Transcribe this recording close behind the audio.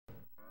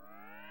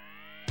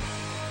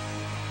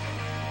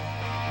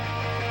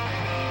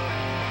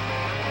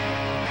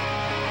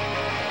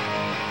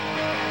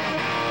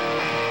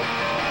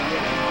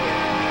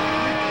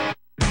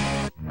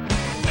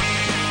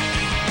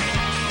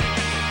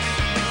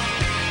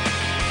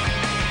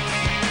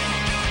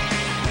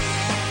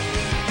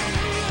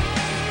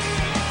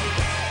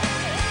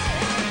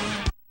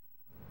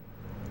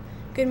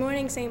Good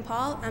morning, St.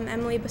 Paul. I'm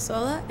Emily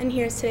Basola, and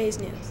here's today's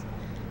news.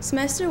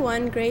 Semester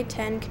 1, Grade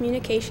 10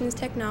 Communications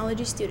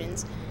Technology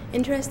students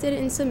interested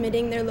in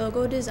submitting their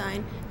logo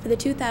design for the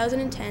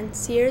 2010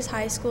 Sears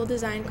High School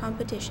Design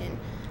Competition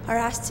are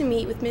asked to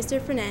meet with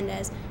Mr.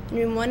 Fernandez in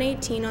room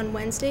 118 on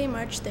Wednesday,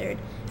 March 3rd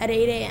at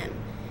 8 a.m.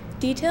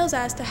 Details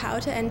as to how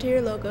to enter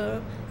your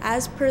logo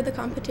as per the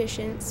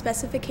competition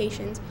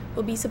specifications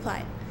will be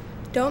supplied.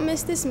 Don't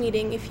miss this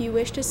meeting if you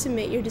wish to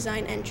submit your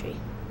design entry.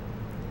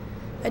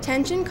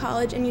 Attention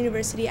college and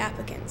university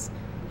applicants.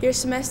 Your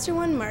Semester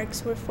 1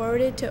 marks were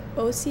forwarded to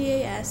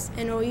OCAS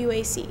and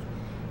OUAC.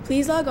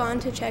 Please log on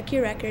to check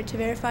your record to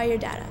verify your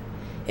data.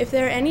 If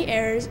there are any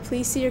errors,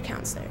 please see your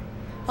counselor.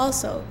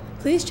 Also,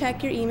 please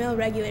check your email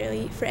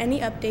regularly for any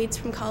updates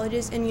from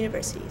colleges and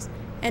universities.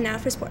 And now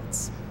for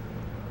sports.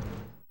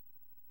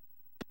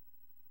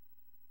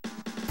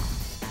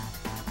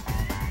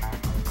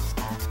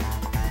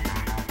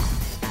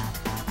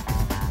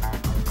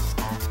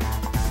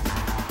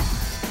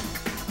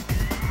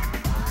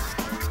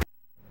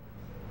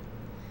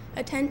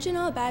 Attention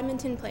all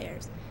badminton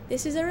players.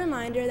 This is a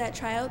reminder that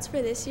tryouts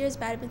for this year's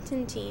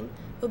badminton team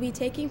will be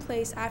taking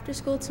place after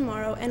school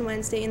tomorrow and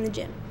Wednesday in the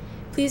gym.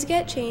 Please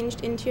get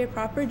changed into your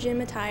proper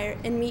gym attire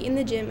and meet in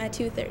the gym at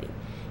 2:30.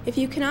 If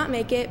you cannot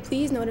make it,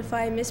 please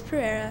notify Ms.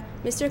 Pereira,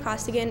 Mr.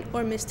 Costigan,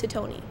 or Ms.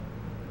 Titoni.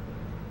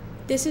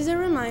 This is a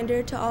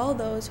reminder to all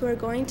those who are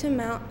going to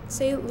Mount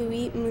St.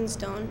 Louis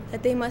Moonstone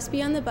that they must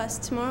be on the bus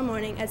tomorrow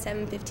morning at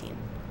 7:15.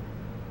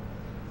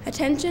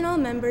 Attention all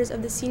members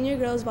of the senior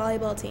girls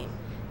volleyball team.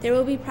 There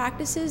will be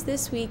practices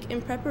this week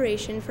in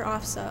preparation for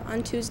OFSA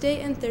on Tuesday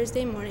and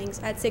Thursday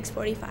mornings at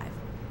 6:45.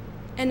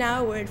 And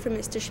now a word from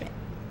Mr. Schmidt.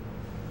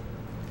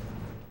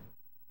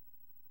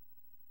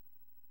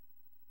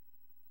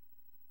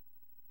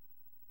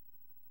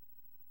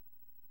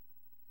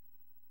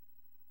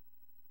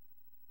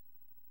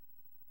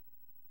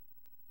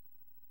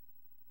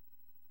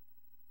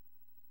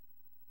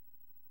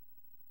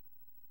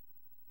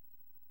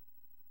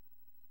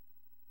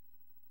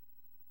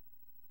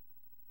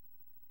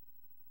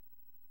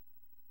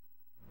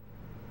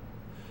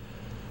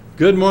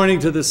 Good morning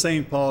to the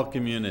St. Paul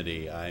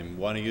community. I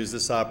want to use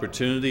this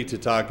opportunity to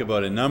talk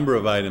about a number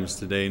of items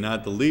today,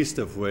 not the least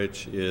of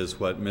which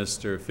is what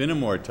Mr.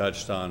 Finnemore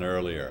touched on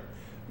earlier.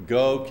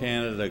 Go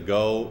Canada,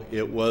 go.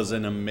 It was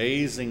an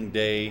amazing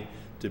day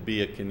to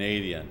be a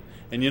Canadian.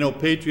 And you know,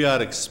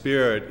 patriotic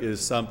spirit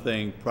is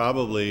something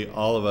probably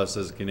all of us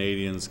as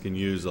Canadians can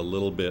use a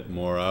little bit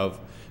more of,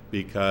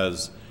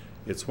 because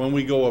it's when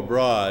we go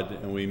abroad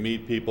and we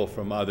meet people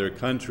from other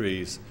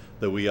countries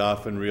that we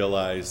often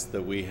realize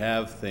that we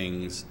have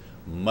things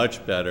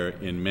much better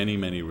in many,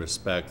 many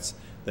respects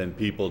than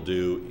people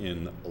do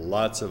in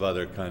lots of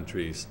other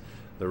countries.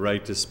 The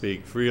right to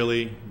speak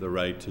freely, the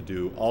right to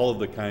do all of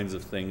the kinds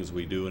of things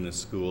we do in a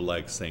school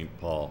like St.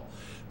 Paul.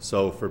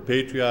 So for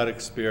patriotic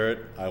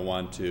spirit, I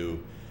want to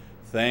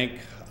thank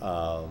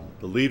the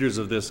leaders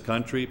of this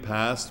country,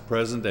 past,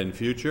 present, and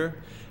future.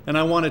 And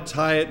I want to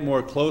tie it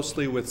more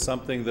closely with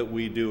something that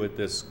we do at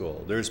this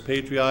school. There's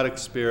patriotic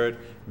spirit,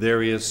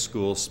 there is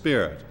school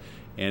spirit.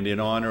 And in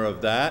honor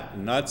of that,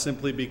 not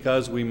simply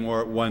because we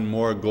won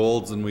more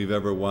golds than we've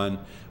ever won,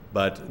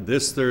 but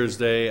this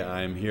Thursday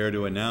I'm here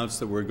to announce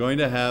that we're going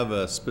to have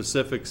a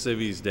specific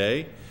Civies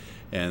Day,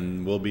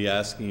 and we'll be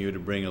asking you to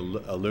bring a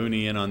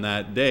loonie in on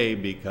that day,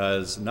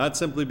 because not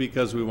simply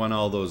because we won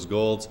all those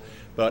golds,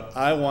 but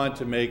I want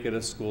to make it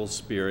a school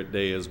spirit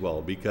day as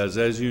well, because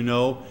as you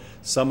know,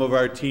 some of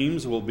our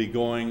teams will be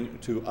going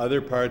to other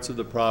parts of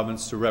the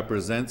province to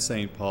represent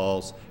St.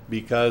 Paul's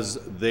because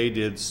they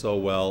did so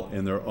well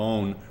in their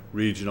own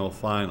regional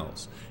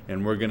finals.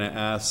 And we're going to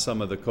ask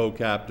some of the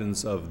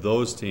co-captains of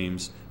those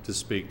teams to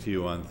speak to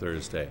you on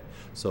Thursday.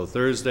 So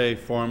Thursday,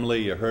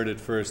 formally, you heard it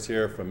first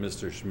here from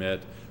Mr.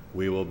 Schmidt,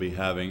 we will be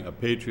having a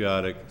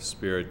Patriotic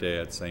Spirit Day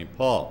at St.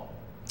 Paul.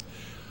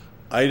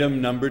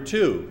 Item number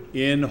 2,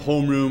 in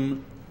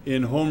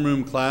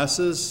homeroom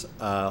classes,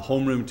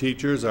 homeroom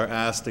teachers are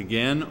asked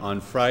again. On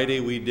Friday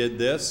we did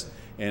this,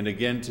 and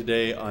again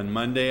today on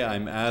Monday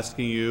I'm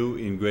asking you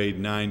in grade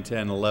 9,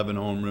 10, 11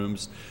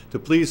 homerooms to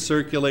please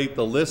circulate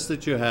the list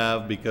that you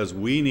have, because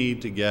we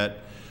need to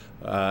get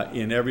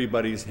in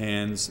everybody's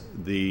hands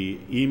the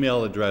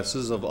email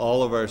addresses of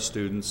all of our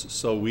students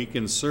so we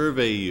can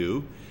survey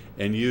you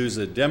and use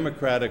a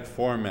democratic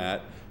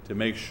format to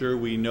make sure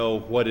we know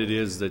what it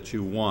is that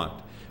you want.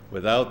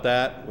 Without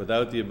that,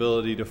 without the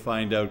ability to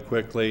find out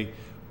quickly,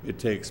 it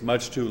takes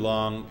much too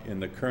long in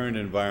the current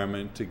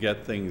environment to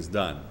get things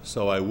done.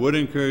 So I would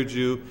encourage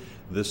you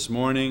this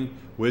morning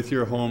with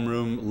your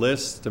homeroom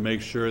list to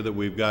make sure that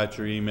we've got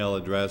your email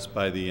address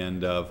by the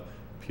end of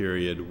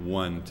period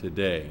 1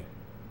 today.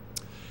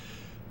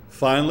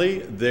 Finally,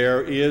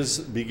 there is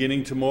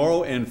beginning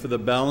tomorrow and for the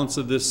balance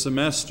of this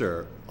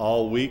semester,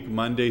 all week,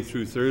 Monday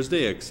through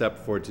Thursday,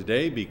 except for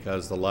today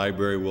because the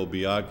library will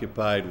be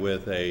occupied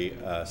with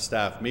a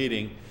staff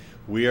meeting,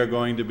 we are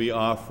going to be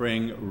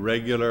offering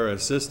regular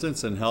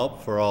assistance and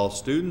help for all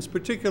students,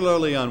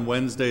 particularly on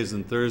Wednesdays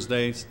and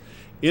Thursdays.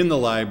 in the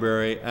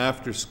library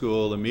after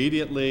school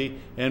immediately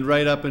and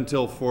right up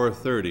until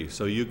 4:30.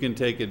 So you can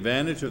take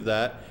advantage of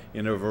that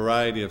in a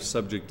variety of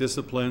subject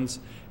disciplines,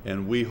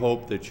 and we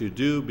hope that you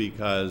do,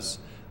 because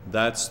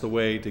that's the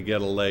way to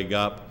get a leg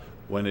up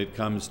when it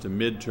comes to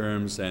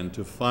midterms and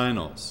to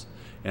finals.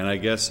 And I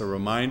guess a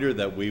reminder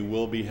that we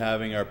will be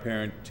having our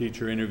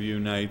parent-teacher interview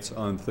nights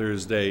on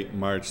Thursday,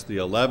 March the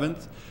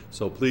 11th.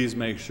 So please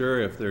make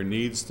sure, if there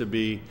needs to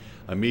be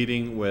a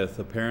meeting with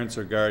the parents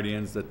or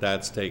guardians, that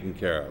that's taken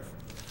care of.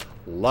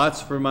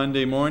 Lots for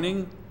Monday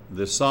morning.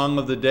 The song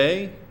of the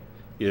day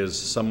is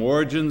 "Some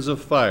Origins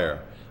of Fire"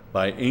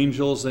 by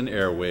Angels and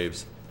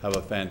Airwaves. Have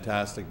a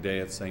fantastic day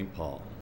at St. Paul.